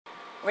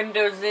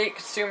Windows 8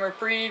 Consumer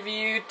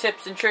Preview,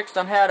 tips and tricks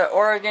on how to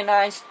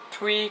organize,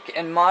 tweak,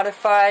 and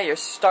modify your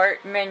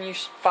Start menu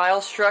file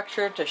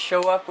structure to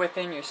show up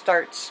within your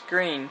Start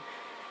screen.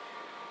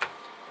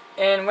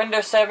 In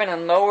Windows 7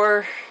 and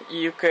lower,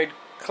 you could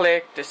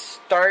click the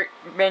Start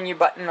menu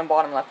button in the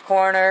bottom left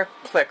corner,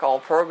 click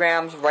All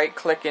Programs, right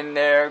click in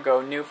there,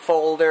 go New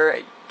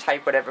Folder,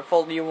 type whatever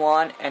folder you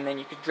want, and then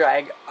you could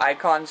drag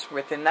icons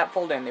within that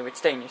folder and they would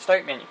stay in your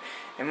Start menu.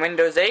 In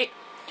Windows 8,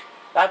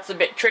 that's a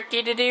bit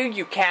tricky to do.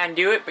 You can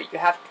do it, but you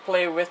have to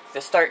play with the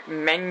Start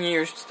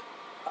menu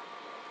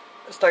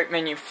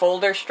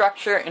folder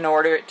structure in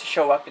order to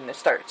show up in the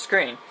Start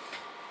screen.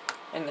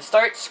 In the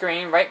Start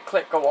screen, right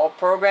click, go All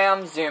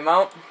Programs, zoom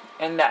out,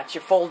 and that's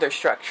your folder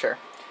structure.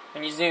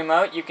 When you zoom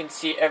out, you can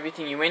see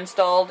everything you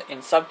installed in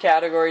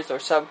subcategories, or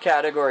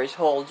subcategories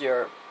hold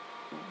your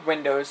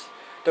Windows,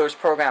 those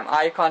program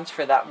icons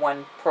for that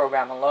one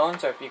program alone.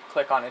 So if you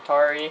click on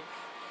Atari,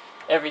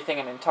 everything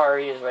in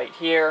Atari is right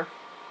here,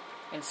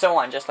 and so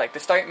on, just like the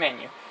Start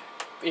menu.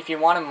 If you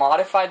want to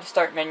modify the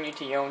Start menu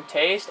to your own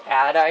taste,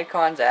 add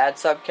icons, add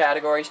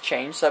subcategories,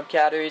 change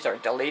subcategories, or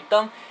delete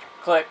them,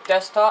 click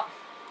Desktop,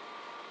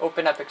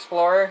 open up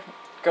Explorer,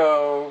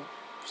 go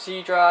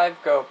C Drive,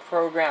 go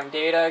Program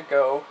Data,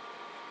 go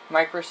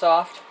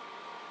Microsoft,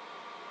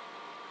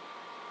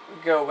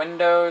 go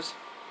Windows,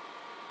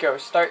 go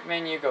Start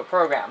menu, go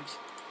Programs.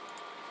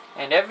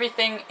 And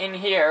everything in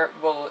here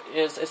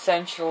is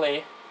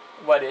essentially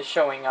what is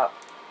showing up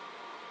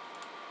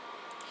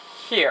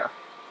here.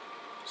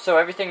 So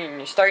everything in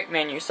your Start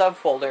menu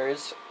subfolder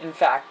is in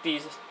fact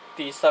these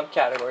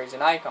subcategories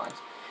and icons.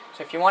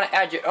 So if you want to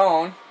add your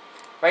own,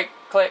 right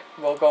click,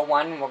 we'll go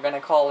one, we're going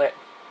to call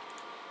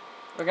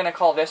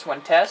this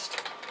one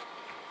Test.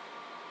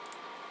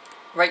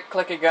 Right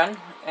click again,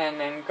 and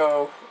then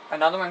go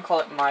another one, call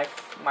it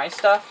my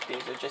stuff.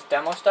 These are just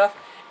demo stuff.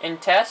 In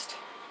Test,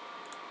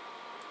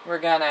 we're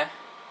going to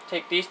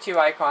take these two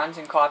icons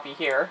and copy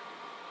here.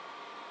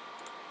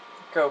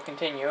 Go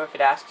Continue if it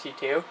asks you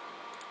to.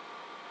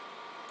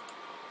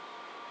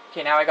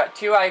 Okay, now I got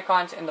two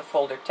icons in the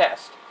folder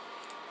Test.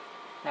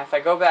 Now if I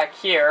go back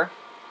here,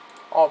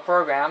 All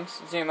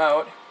Programs, zoom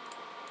out,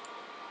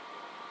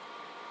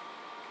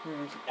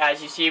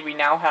 as you see, we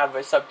now have a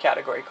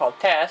subcategory called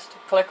Test.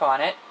 Click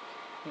on it,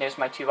 and there's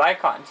my two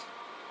icons.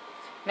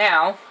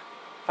 Now,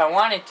 if I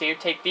wanted to,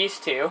 take these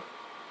two,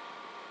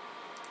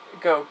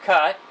 go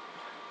Cut.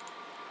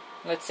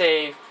 Let's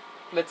say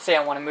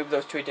I want to move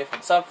those to a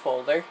different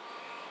subfolder.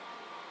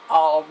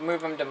 I'll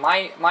move them to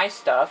my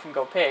stuff and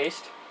go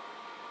Paste.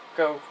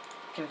 Go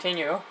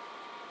Continue.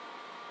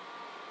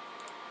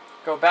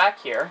 Go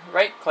back here,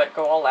 right click,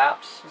 go All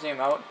Apps,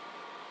 zoom out.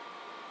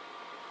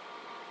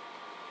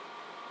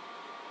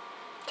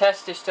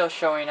 Test is still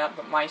showing up,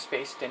 but my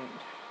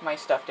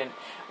stuff didn't.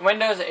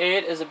 Windows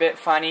 8 is a bit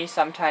funny.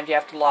 Sometimes you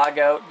have to log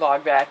out,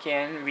 log back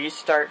in,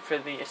 restart for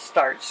the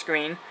Start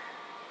screen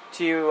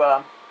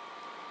to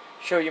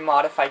show you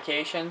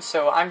modifications.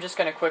 So I'm just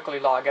going to quickly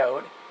log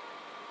out.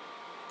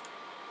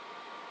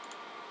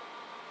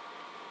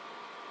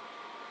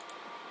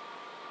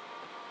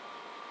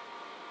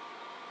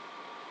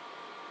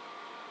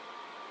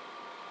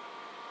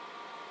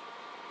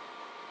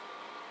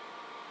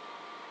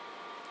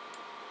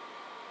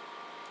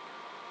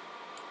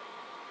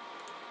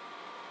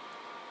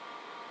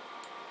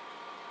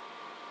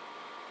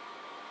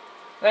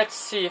 Let's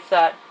see if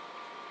that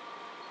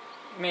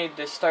made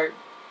the Start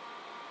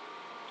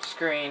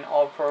Screen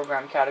All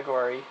Program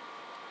category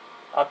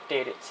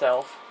update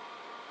itself.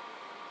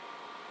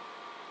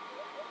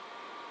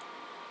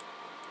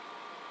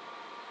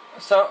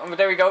 So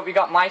there we go, we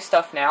got my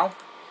stuff now,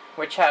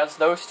 which has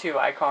those two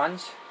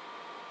icons.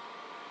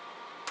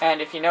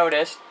 And if you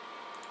notice,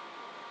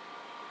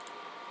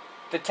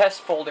 the test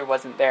folder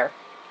wasn't there.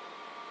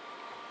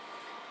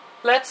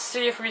 Let's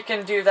see if we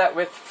can do that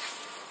with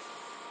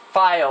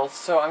files.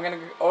 So I'm going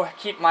to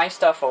keep my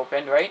stuff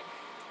open, right?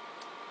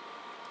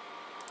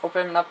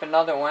 Open up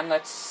another one.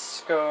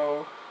 Let's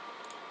go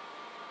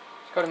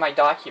to my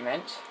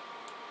document.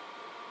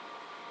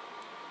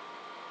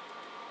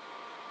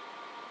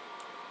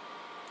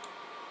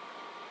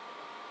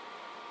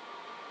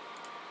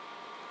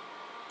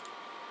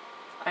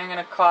 I'm going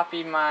to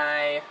copy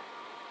my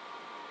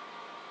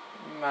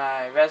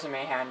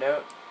resume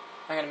handout.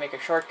 I'm going to make a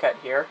shortcut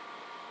here.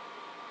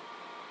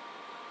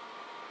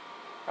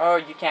 Oh,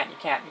 you can't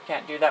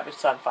do that with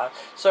subfiles.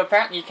 So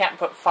apparently you can't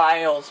put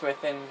files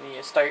within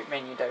the Start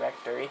menu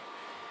directory.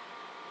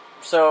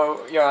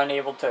 So you're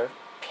unable to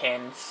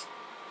pin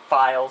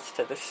files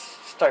to the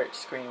Start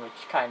screen,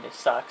 which kind of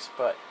sucks,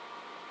 but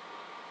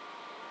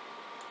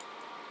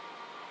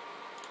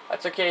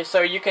that's okay.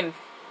 So you can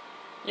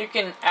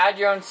add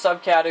your own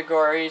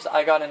subcategories.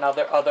 I got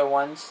other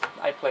ones.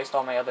 I placed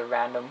all my other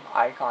random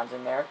icons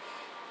in there.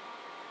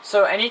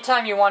 So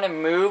anytime you want to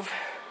move,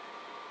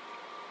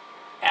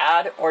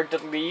 add, or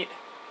delete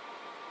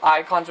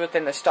icons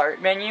within the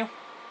Start menu,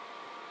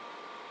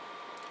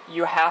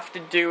 you have to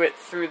do it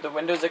through the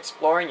Windows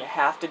Explorer, and you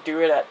have to do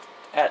it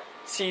at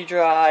C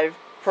Drive,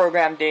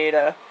 Program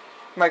Data,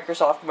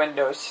 Microsoft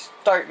Windows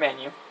Start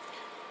menu.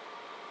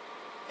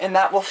 And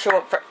that will show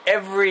up for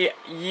every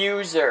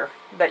user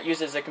that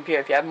uses a computer.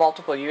 If you have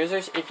multiple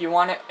users, if you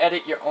want to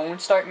edit your own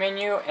Start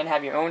menu and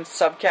have your own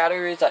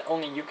subcategories that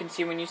only you can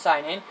see when you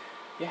sign in,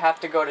 you have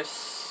to go to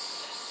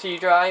C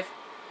drive,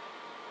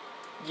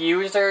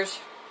 users,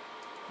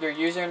 your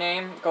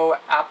username, go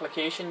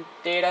application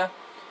data,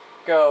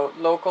 go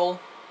local,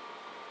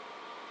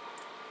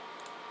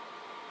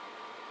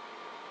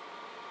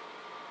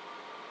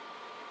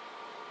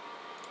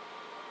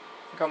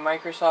 go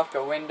Microsoft,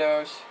 go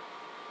Windows,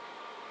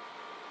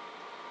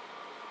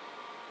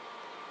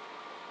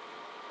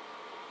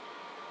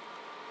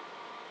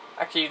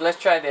 actually let's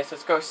try this,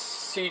 let's go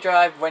C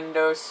drive,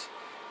 Windows,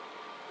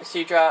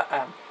 C drive,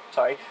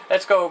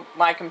 let's go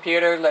my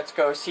computer, let's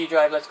go C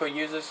drive, let's go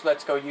users,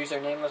 let's go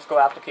username, let's go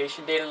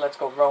application data, let's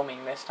go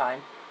roaming this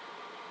time.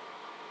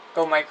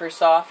 Go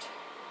Microsoft,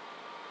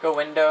 go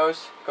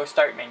Windows, go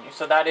Start menu.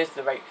 So that is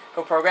the right,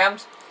 go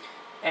programs.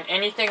 And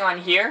anything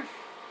on here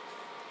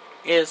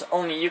is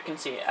only you can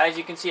see. As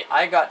you can see,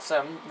 I got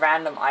some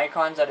random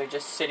icons that are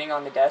just sitting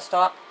on the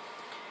desktop.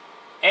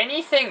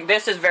 Anything,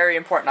 this is very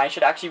important, I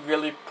should actually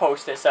really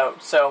post this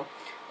out. So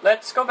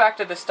let's go back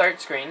to the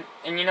start screen,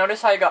 and you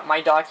notice how I got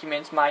my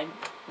documents, my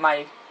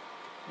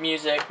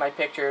music, my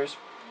pictures,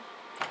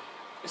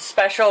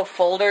 special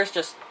folders,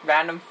 just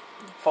random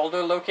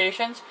folder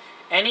locations.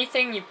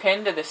 Anything you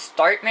pin to the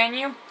start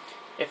menu,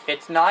 if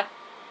it's not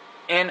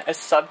in a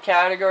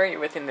subcategory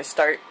within the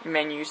start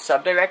menu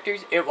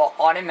subdirectories, it will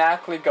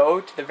automatically go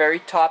to the very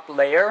top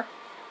layer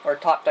or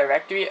top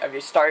directory of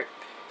your start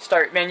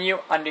menu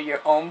under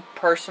your own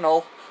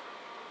personal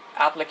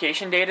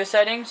application data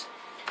settings.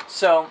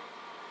 So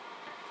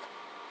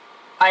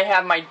I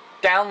have my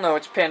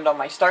downloads pinned on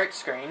my start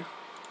screen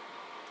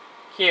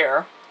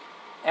here,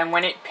 and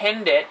when it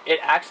pinned it, it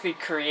actually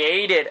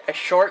created a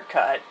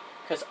shortcut,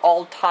 because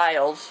all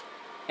tiles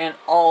and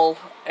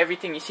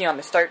everything you see on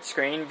the start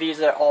screen,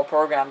 these are all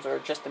programs or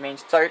just the main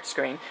start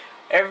screen,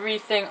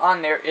 everything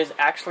on there is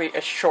actually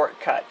a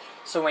shortcut.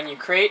 So when you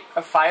create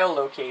a file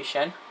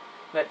location,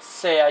 let's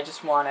say I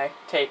just want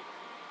to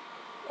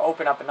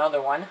open up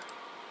another one,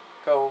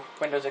 go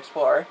Windows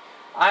Explorer,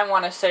 I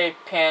want to say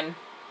pin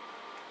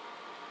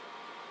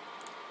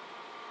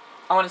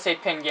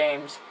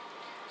games.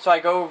 So I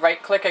go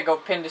right click, I go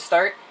pin to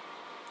start.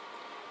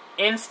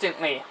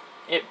 Instantly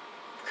it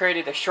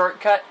created a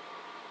shortcut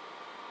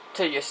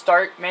to your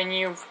start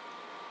menu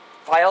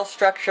file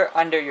structure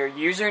under your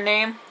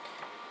username.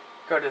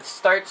 Go to the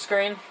start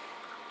screen.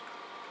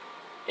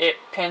 It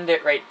pinned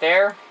it right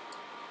there.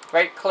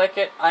 Right click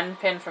it,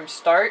 unpin from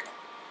start.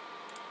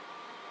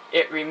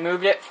 It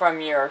removed it from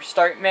your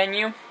start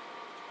menu.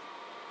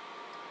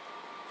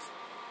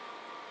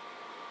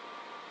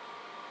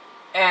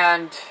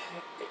 And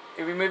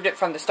it removed it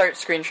from the start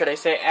screen, should I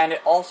say, and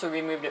it also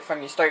removed it from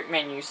your start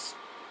menu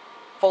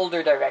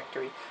folder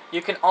directory.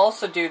 You can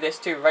also do this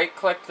too. Right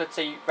click, let's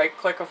say you right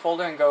click a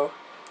folder and go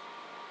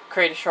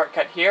create a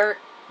shortcut here.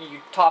 You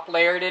top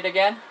layered it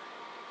again.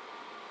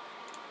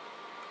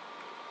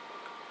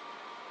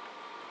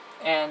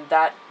 And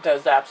that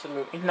does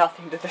absolutely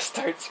nothing to the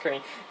start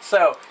screen.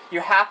 So you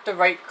have to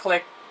right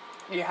click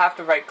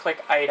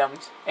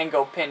items and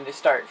go pin to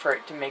start for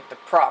it to make the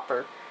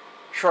proper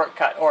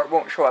shortcut, or it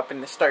won't show up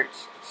in the start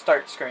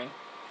screen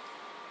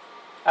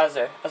as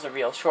a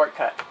real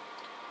shortcut.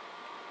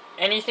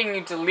 Anything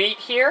you delete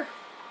here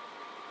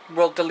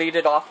will delete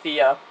it off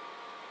the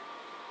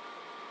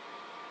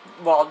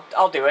well,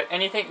 I'll do it.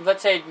 Anything,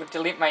 let's say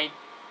delete my,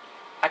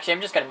 actually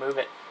I'm just going to move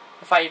it.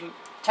 If I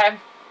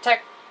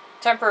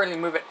temporarily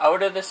move it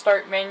out of the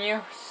start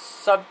menu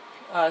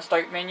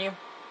start menu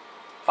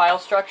file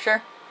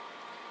structure,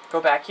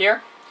 go back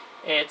here,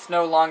 it's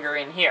no longer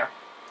in here.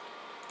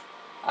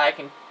 I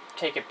can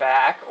take it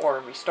back or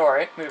restore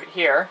it, move it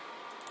here,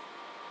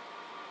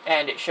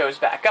 and it shows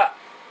back up.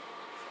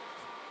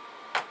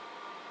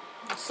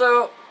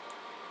 So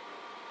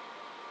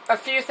a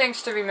few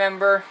things to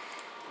remember.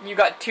 You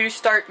got two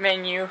start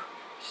menu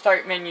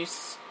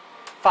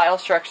file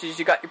structures.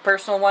 You got your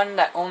personal one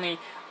that only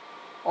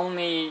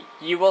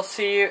you will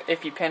see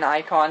if you pin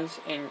icons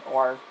in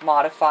or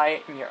modify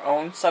it in your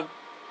own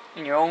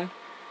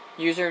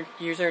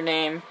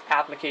username,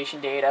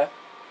 application data,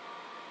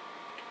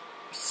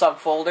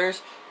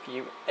 subfolders. If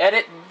you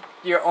edit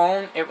your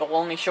own, it will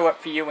only show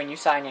up for you when you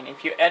sign in.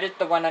 If you edit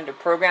the one under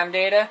program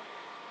data,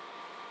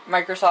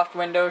 Microsoft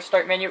Windows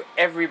Start menu,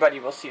 everybody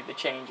will see the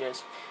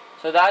changes.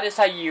 So that is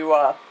how you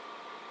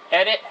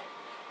edit,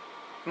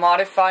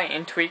 modify,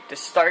 and tweak the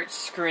start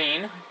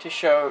screen to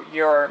show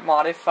your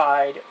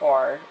modified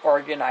or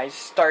organized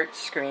start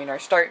screen or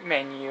start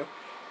menu.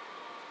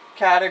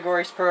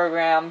 Categories,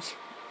 programs.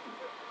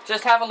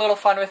 Just have a little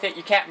fun with it.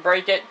 You can't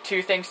break it.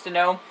 Two things to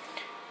know.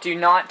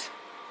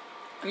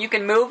 You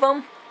can move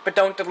them, but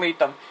don't delete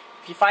them.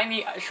 If you find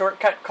the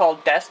shortcut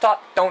called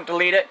desktop, don't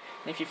delete it.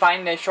 And if you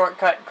find the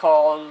shortcut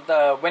called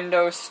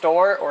Windows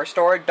Store or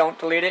Store, don't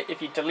delete it.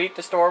 If you delete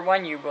the Store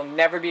one, you will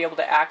never be able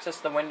to access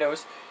the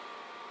Windows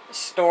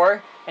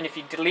Store. And if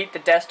you delete the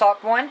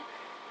desktop one,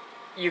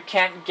 you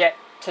can't get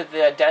to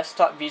the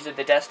desktop via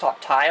the desktop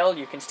tile.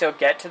 You can still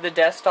get to the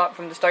desktop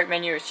from the start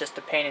menu. It's just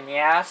a pain in the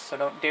ass, so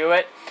don't do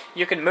it.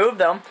 You can move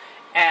them,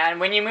 and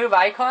when you move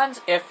icons,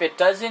 if it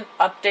doesn't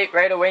update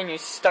right away in your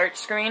start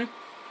screen,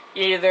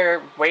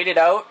 either wait it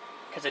out,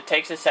 because it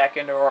takes a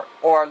second, or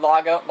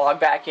log out, log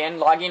back in.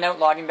 Logging out,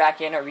 logging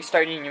back in, or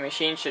restarting your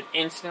machine should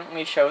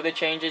instantly show the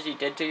changes you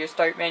did to your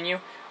start menu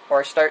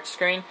or start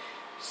screen.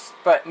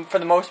 But for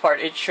the most part,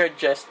 you should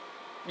just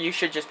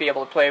be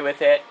able to play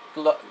with it.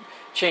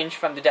 Change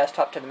from the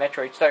desktop to the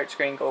Metroid start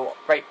screen, go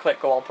right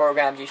click, go all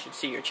programs, you should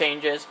see your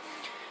changes.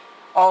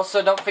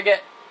 Also, don't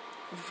forget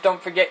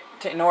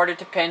to, in order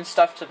to pin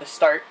stuff to the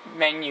start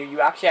menu, you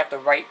actually have to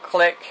right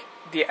click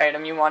the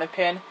item you want to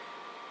pin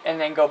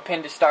and then go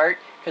pin to start,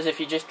 because if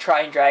you just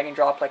try and drag and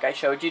drop like I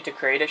showed you to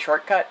create a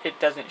shortcut, it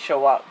doesn't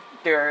show up.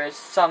 There is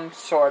some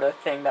sort of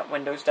thing that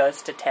Windows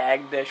does to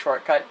tag the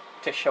shortcut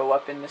to show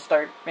up in the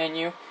start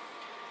menu.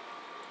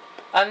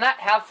 Other than that,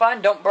 have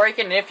fun, don't break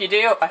it, and if you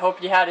do, I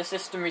hope you had a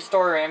system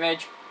restore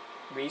image.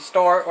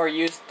 Restore or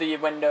use the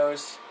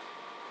Windows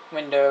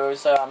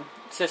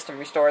system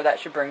restore. That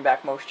should bring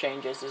back most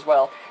changes as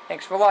well.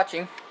 Thanks for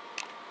watching.